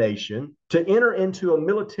foreign nation to enter into a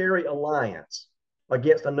military alliance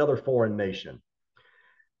against another foreign nation.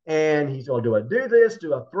 And he's going, do I do this?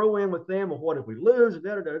 Do I throw in with them? Or what if we lose?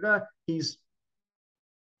 He's,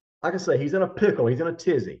 like I say, he's in a pickle. He's in a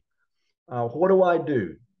tizzy. What do I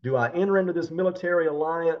do? Do I enter into this military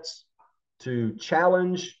alliance to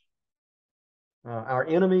challenge our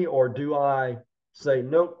enemy, or do I say,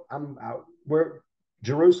 nope, we're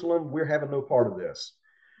Jerusalem, we're having no part of this?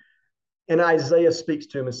 And Isaiah speaks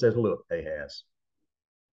to him and says, look, Ahaz,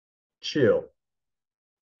 chill,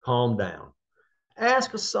 calm down,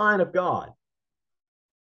 ask a sign of God.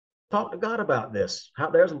 Talk to God about this.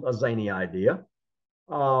 There's a zany idea.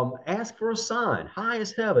 Ask for a sign, high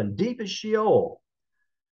as heaven, deep as Sheol.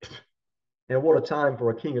 And what a time for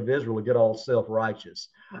a king of Israel to get all self-righteous.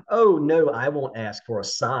 Oh, no, I won't ask for a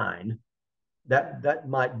sign. That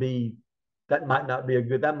might not be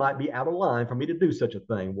that might be out of line for me to do such a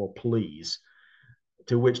thing. Well, please.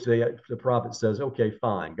 To which the prophet says, okay,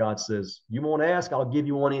 fine. God says, you won't ask, I'll give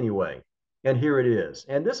you one anyway. And here it is.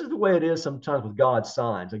 And this is the way it is sometimes with God's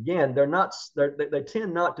signs. Again, they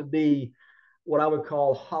tend not to be what I would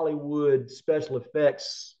call Hollywood special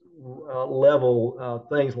effects level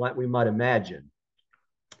things like we might imagine.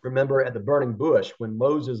 Remember at the burning bush when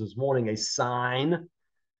Moses is wanting a sign,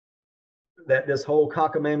 that this whole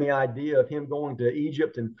cockamamie idea of him going to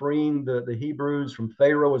Egypt and freeing the Hebrews from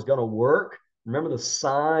Pharaoh is going to work. Remember the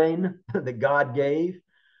sign that God gave?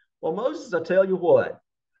 Well, Moses, I tell you what,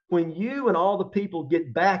 when you and all the people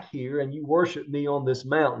get back here and you worship me on this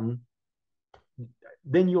mountain,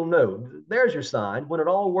 then you'll know. There's your sign. When it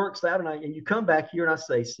all works out and you come back here and I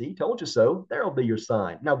say, see, told you so, there'll be your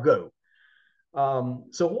sign. Now go.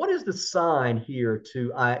 So what is the sign here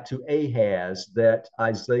to Ahaz that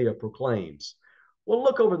Isaiah proclaims? Well,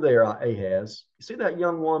 look over there, Ahaz. You see that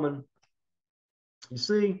young woman? You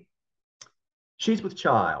see, she's with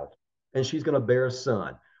child and she's going to bear a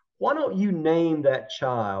son. Why don't you name that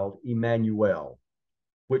child Emmanuel,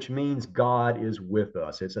 which means God is with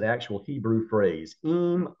us? It's an actual Hebrew phrase.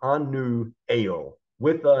 Im anu el.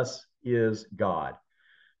 With us is God.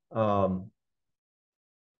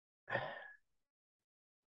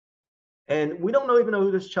 And we don't even know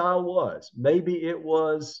who this child was. Maybe it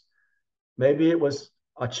was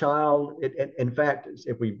a child. In fact,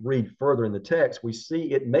 if we read further in the text, we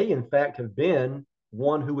see it may in fact have been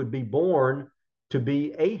one who would be born to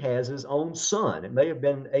be Ahaz's own son. It may have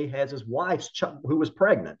been Ahaz's wife's child who was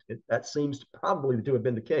pregnant. That seems probably to have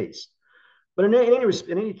been the case. But in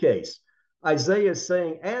any case, Isaiah is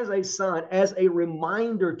saying, as a sign, as a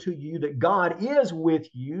reminder to you that God is with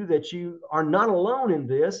you, that you are not alone in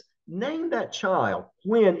this, name that child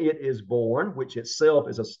when it is born, which itself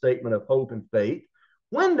is a statement of hope and faith.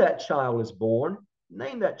 When that child is born,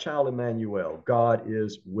 name that child Emmanuel. God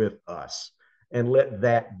is with us. And let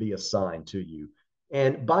that be a sign to you.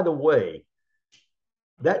 And by the way,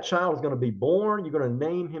 that child is going to be born. You're going to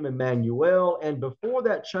name him Emmanuel. And before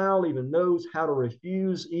that child even knows how to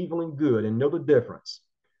refuse evil and good and know the difference,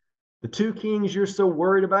 the two kings you're so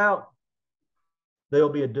worried about, they'll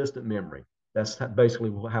be a distant memory. That's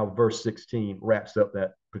basically how verse 16 wraps up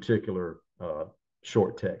that particular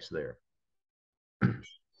short text there.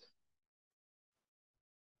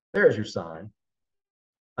 There's your sign,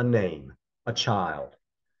 a name, a child,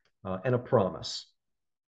 and a promise.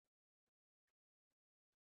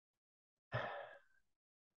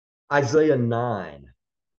 Isaiah 9.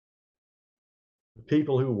 The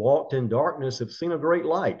people who walked in darkness have seen a great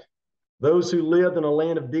light. Those who lived in a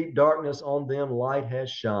land of deep darkness, on them light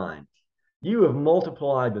has shined. You have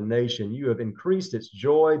multiplied the nation. You have increased its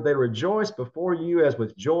joy. They rejoice before you as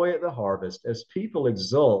with joy at the harvest, as people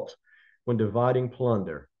exult when dividing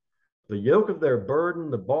plunder. The yoke of their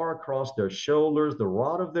burden, the bar across their shoulders, the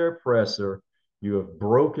rod of their oppressor, you have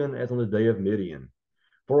broken as on the day of Midian.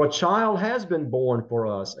 For a child has been born for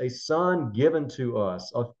us, a son given to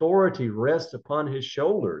us. Authority rests upon his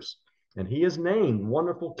shoulders, and he is named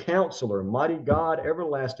Wonderful Counselor, Mighty God,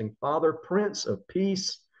 Everlasting Father, Prince of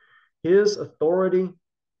Peace. His authority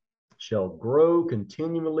shall grow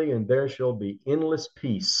continually, and there shall be endless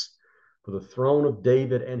peace for the throne of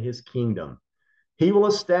David and his kingdom. He will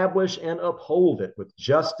establish and uphold it with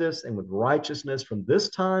justice and with righteousness from this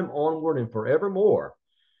time onward and forevermore.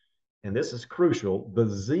 And this is crucial, the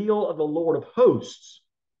zeal of the Lord of hosts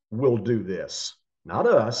will do this. Not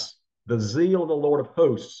us. The zeal of the Lord of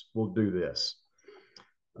hosts will do this.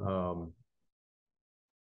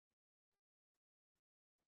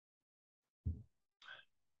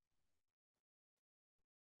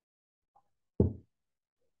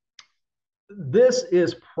 This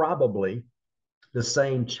is probably the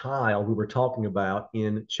same child we were talking about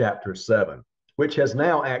in chapter 7, which has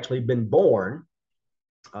now actually been born,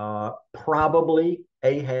 probably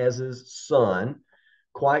Ahaz's son,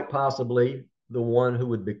 quite possibly the one who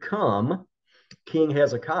would become King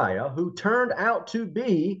Hezekiah, who turned out to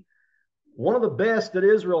be one of the best that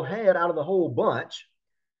Israel had out of the whole bunch,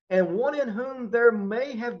 and one in whom there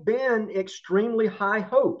may have been extremely high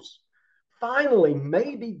hopes. Finally,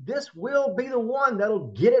 maybe this will be the one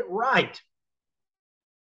that'll get it right.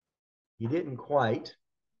 He didn't quite.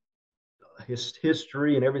 His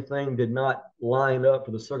history and everything did not line up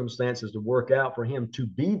for the circumstances to work out for him to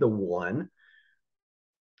be the one,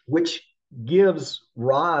 which gives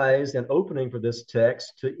rise and opening for this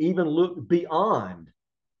text to even look beyond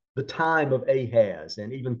the time of Ahaz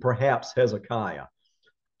and even perhaps Hezekiah,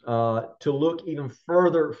 to look even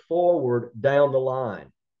further forward down the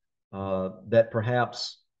line, that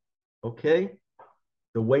perhaps, okay,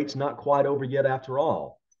 the wait's not quite over yet after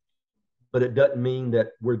all, but it doesn't mean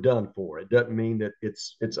that we're done for. It doesn't mean that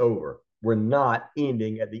it's over. We're not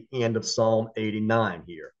ending at the end of Psalm 89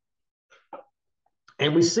 here.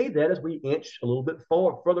 And we see that as we inch a little bit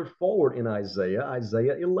further forward in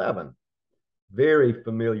Isaiah 11. Very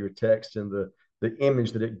familiar text in the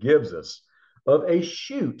image that it gives us of a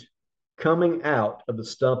shoot coming out of the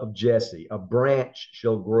stump of Jesse. A branch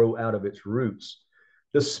shall grow out of its roots.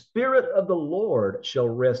 The Spirit of the Lord shall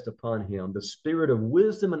rest upon him, the Spirit of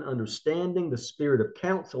wisdom and understanding, the Spirit of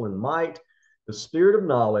counsel and might, the Spirit of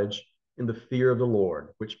knowledge and the fear of the Lord,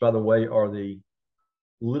 which, by the way, are the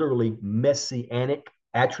literally Messianic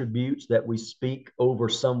attributes that we speak over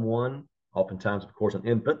someone, oftentimes, of course, an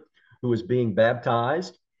infant, who is being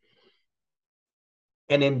baptized.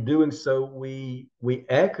 And in doing so, we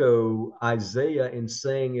echo Isaiah in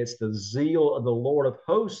saying it's the zeal of the Lord of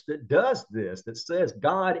hosts that does this, that says,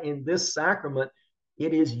 God, in this sacrament,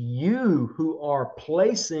 it is you who are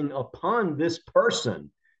placing upon this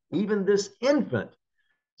person, even this infant,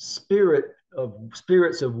 spirits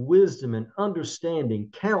of wisdom and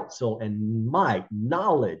understanding, counsel and might,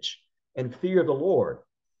 knowledge and fear of the Lord,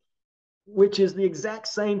 which is the exact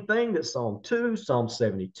same thing that Psalm 2, Psalm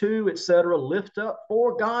 72, etc., lift up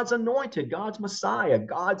for God's anointed, God's Messiah,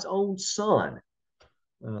 God's own Son.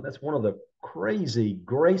 That's one of the crazy,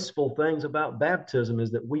 graceful things about baptism,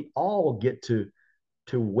 is that we all get to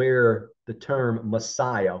wear the term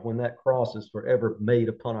Messiah when that cross is forever made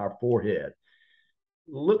upon our forehead.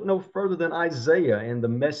 Look no further than Isaiah and the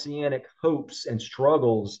messianic hopes and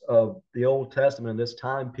struggles of the Old Testament in this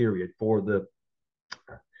time period for the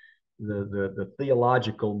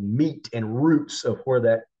theological meat and roots of where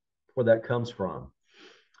that comes from.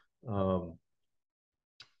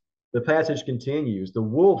 The passage continues. The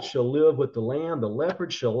wolf shall live with the lamb, the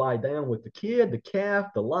leopard shall lie down with the kid, the calf,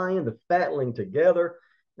 the lion, the fatling together,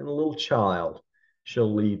 and the little child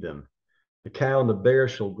shall lead them. The cow and the bear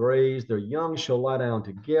shall graze, their young shall lie down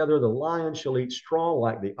together. The lion shall eat straw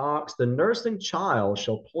like the ox. The nursing child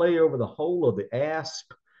shall play over the hole of the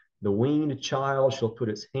asp. The weaned child shall put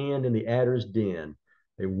its hand in the adder's den.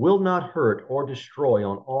 They will not hurt or destroy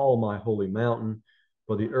on all my holy mountain,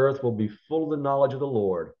 for the earth will be full of the knowledge of the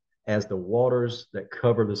Lord as the waters that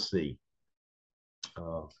cover the sea.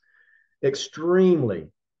 Uh,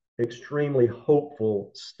 extremely, extremely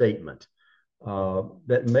hopeful statement.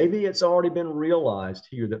 That maybe it's already been realized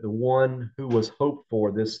here that the one who was hoped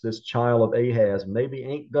for, this child of Ahaz, maybe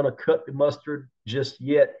ain't gonna cut the mustard just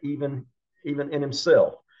yet, even in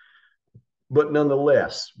himself. But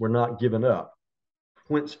nonetheless, we're not giving up.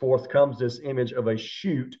 Henceforth comes this image of a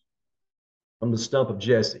shoot from the stump of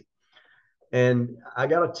Jesse. And I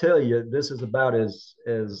got to tell you, this is about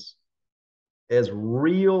as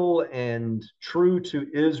real and true to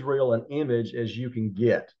Israel an image as you can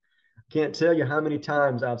get. Can't tell you how many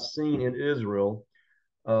times I've seen in Israel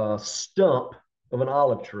a stump of an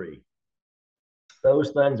olive tree.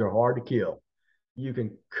 Those things are hard to kill. You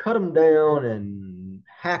can cut them down and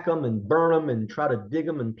hack them and burn them and try to dig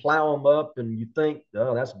them and plow them up, and you think,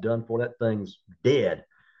 oh, that's done for. That thing's dead.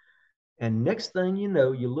 And next thing you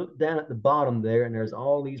know, you look down at the bottom there, and there's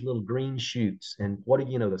all these little green shoots. And what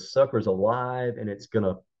do you know? The sucker's alive, and it's going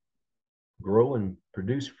to grow and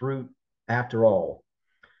produce fruit after all.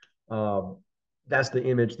 That's the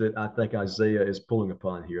image that I think Isaiah is pulling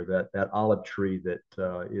upon here, that olive tree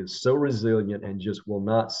that is so resilient and just will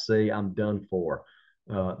not say, I'm done for,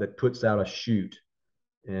 that puts out a shoot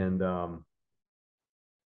and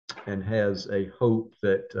has a hope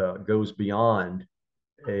that goes beyond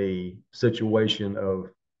a situation of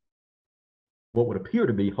what would appear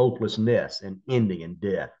to be hopelessness and ending in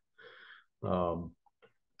death. I'll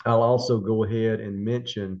also go ahead and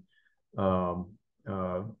mention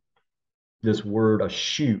this word, a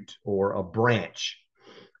shoot or a branch,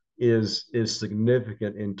 is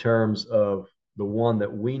significant in terms of the one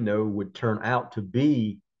that we know would turn out to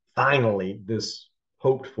be finally this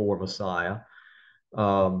hoped for Messiah.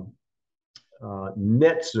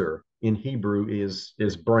 Netzer in Hebrew is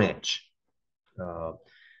branch.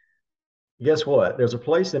 Guess what? There's a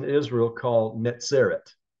place in Israel called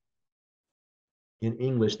Netzeret. In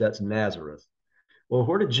English, that's Nazareth. Well,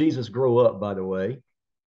 where did Jesus grow up, by the way?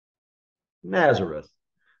 Nazareth.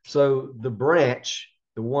 So the branch,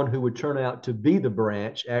 the one who would turn out to be the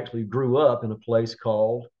branch, actually grew up in a place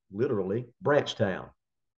called, literally, Branchtown.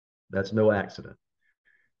 That's no accident.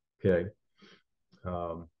 Okay.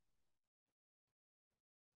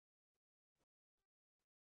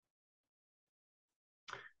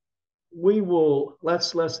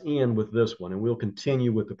 Let's end with this one, and we'll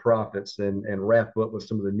continue with the prophets and wrap up with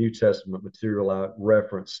some of the New Testament material I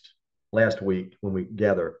referenced last week when we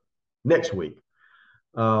gather next week.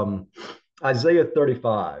 Isaiah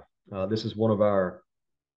 35. This is one of our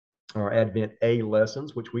Advent A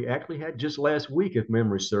lessons, which we actually had just last week, if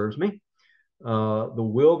memory serves me. The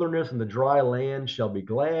wilderness and the dry land shall be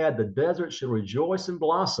glad. The desert shall rejoice and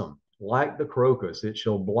blossom like the crocus. It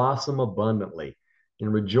shall blossom abundantly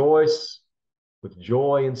and rejoice with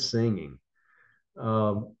joy and singing.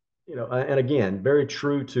 And again, very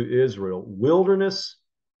true to Israel. Wilderness,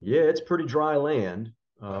 yeah, it's pretty dry land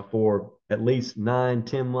for at least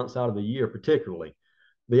 9-10 months out of the year, particularly.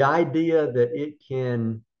 The idea that it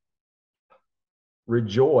can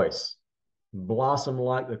rejoice, blossom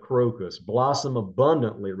like the crocus, blossom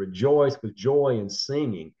abundantly, rejoice with joy and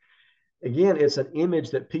singing. Again, it's an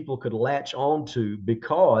image that people could latch onto,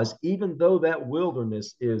 because even though that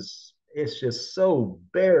wilderness it's just so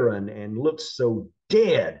barren and looks so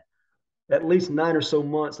dead, at least 9 or so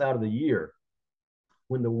months out of the year,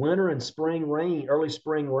 when the winter and spring rain, early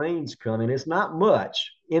spring rains come, and it's not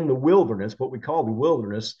much in the wilderness, what we call the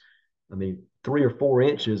wilderness. I mean, 3 or 4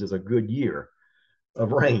 inches is a good year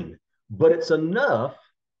of rain, but it's enough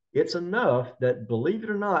that, believe it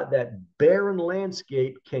or not, that barren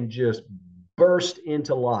landscape can just burst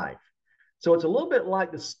into life. So it's a little bit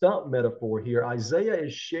like the stump metaphor here. Isaiah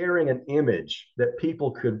is sharing an image that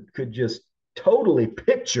people could just totally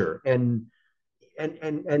picture and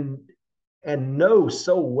know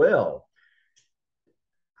so well.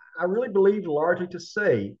 I really believe largely to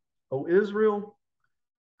say, oh, Israel,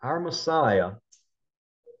 our Messiah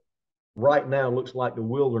right now looks like the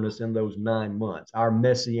wilderness in those 9 months, our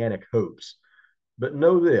messianic hopes. But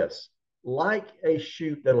know this, like a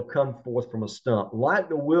shoot that'll come forth from a stump, like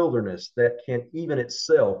the wilderness that can even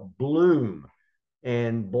itself bloom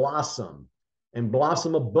and blossom and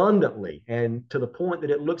blossom abundantly, and to the point that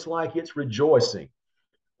it looks like it's rejoicing.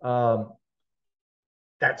 Um,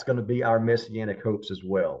 that's going to be our messianic hopes as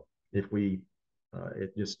well. If we,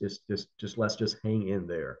 let's just hang in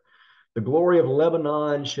there. The glory of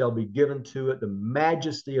Lebanon shall be given to it, the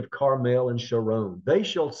majesty of Carmel and Sharon. They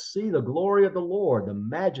shall see the glory of the Lord, the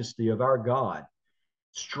majesty of our God.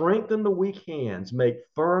 Strengthen the weak hands, make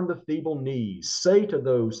firm the feeble knees. Say to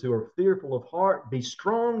those who are fearful of heart, be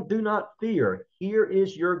strong, do not fear. Here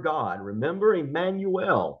is your God. Remember,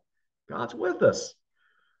 Emmanuel, God's with us.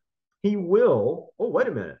 He will, oh, wait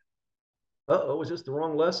a minute. Uh-oh, is this the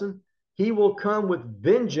wrong lesson? He will come with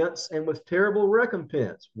vengeance and with terrible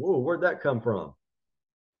recompense. Whoa, where'd that come from?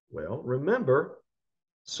 Well, remember,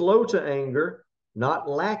 slow to anger, not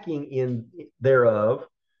lacking in thereof,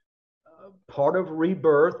 part of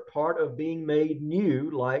rebirth, part of being made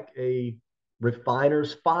new, like a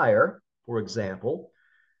refiner's fire, for example,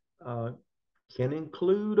 uh, can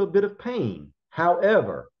include a bit of pain.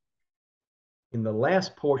 However, in the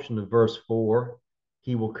last portion of verse 4,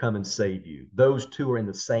 he will come and save you. Those two are in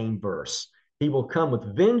the same verse. He will come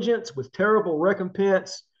with vengeance, with terrible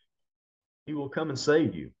recompense. He will come and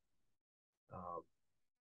save you,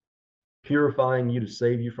 purifying you to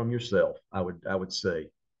save you from yourself, I would say.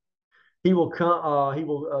 He will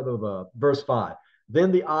come, verse 5.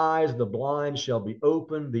 Then the eyes of the blind shall be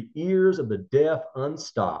opened, the ears of the deaf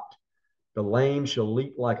unstopped. The lame shall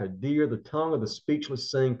leap like a deer, the tongue of the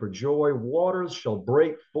speechless sing for joy. Waters shall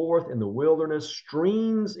break forth in the wilderness,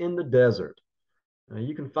 streams in the desert. Now,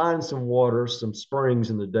 you can find some waters, some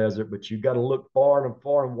springs in the desert, but you've got to look far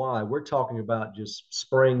and wide. We're talking about just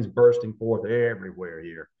springs bursting forth everywhere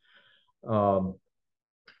here.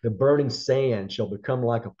 The burning sand shall become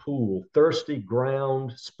like a pool, thirsty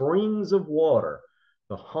ground, springs of water.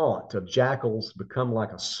 The haunt of jackals become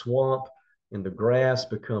like a swamp, and the grass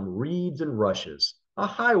become reeds and rushes. A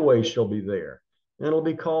highway shall be there, and it'll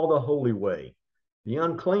be called the Holy Way. The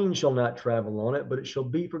unclean shall not travel on it, but it shall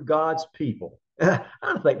be for God's people. I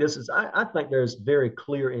think there's very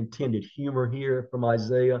clear intended humor here from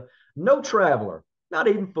Isaiah. No traveler, not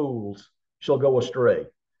even fools, shall go astray.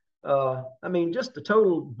 I mean, just a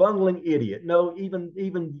total bungling idiot. No, even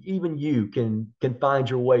you can find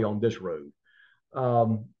your way on this road.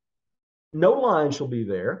 Um, no lion shall be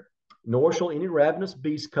there, nor shall any ravenous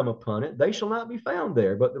beast come upon it. They shall not be found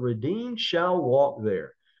there, but the redeemed shall walk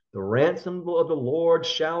there. The ransom of the Lord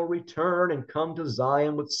shall return and come to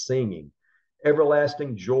Zion with singing.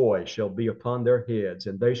 Everlasting joy shall be upon their heads,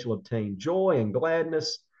 and they shall obtain joy and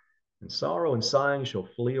gladness, and sorrow and sighing shall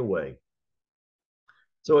flee away.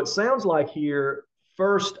 So it sounds like here,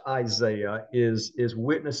 first Isaiah is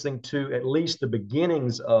witnessing to at least the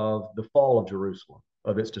beginnings of the fall of Jerusalem,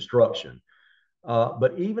 of its destruction.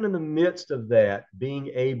 But even in the midst of that,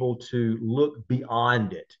 being able to look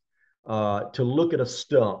beyond it, to look at a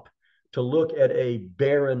stump, to look at a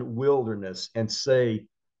barren wilderness and say,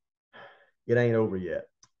 it ain't over yet.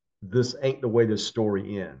 This ain't the way this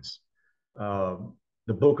story ends. The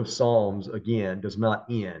book of Psalms, again, does not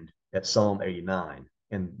end at Psalm 89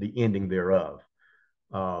 and the ending thereof.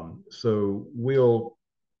 So we'll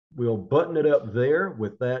button it up there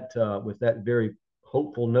with that very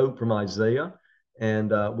hopeful note from Isaiah,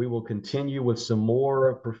 and we will continue with some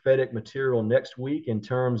more prophetic material next week in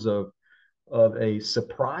terms of a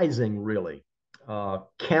surprising, really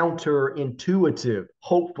counterintuitive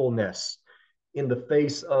hopefulness in the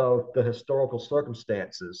face of the historical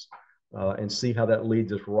circumstances, and see how that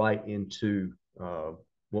leads us right into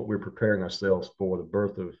what we're preparing ourselves for, the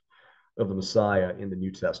birth of the Messiah in the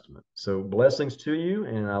New Testament. So blessings to you,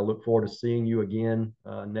 and I look forward to seeing you again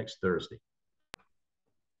next Thursday.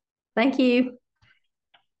 Thank you.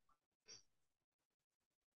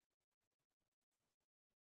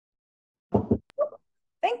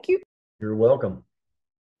 Thank you. You're welcome.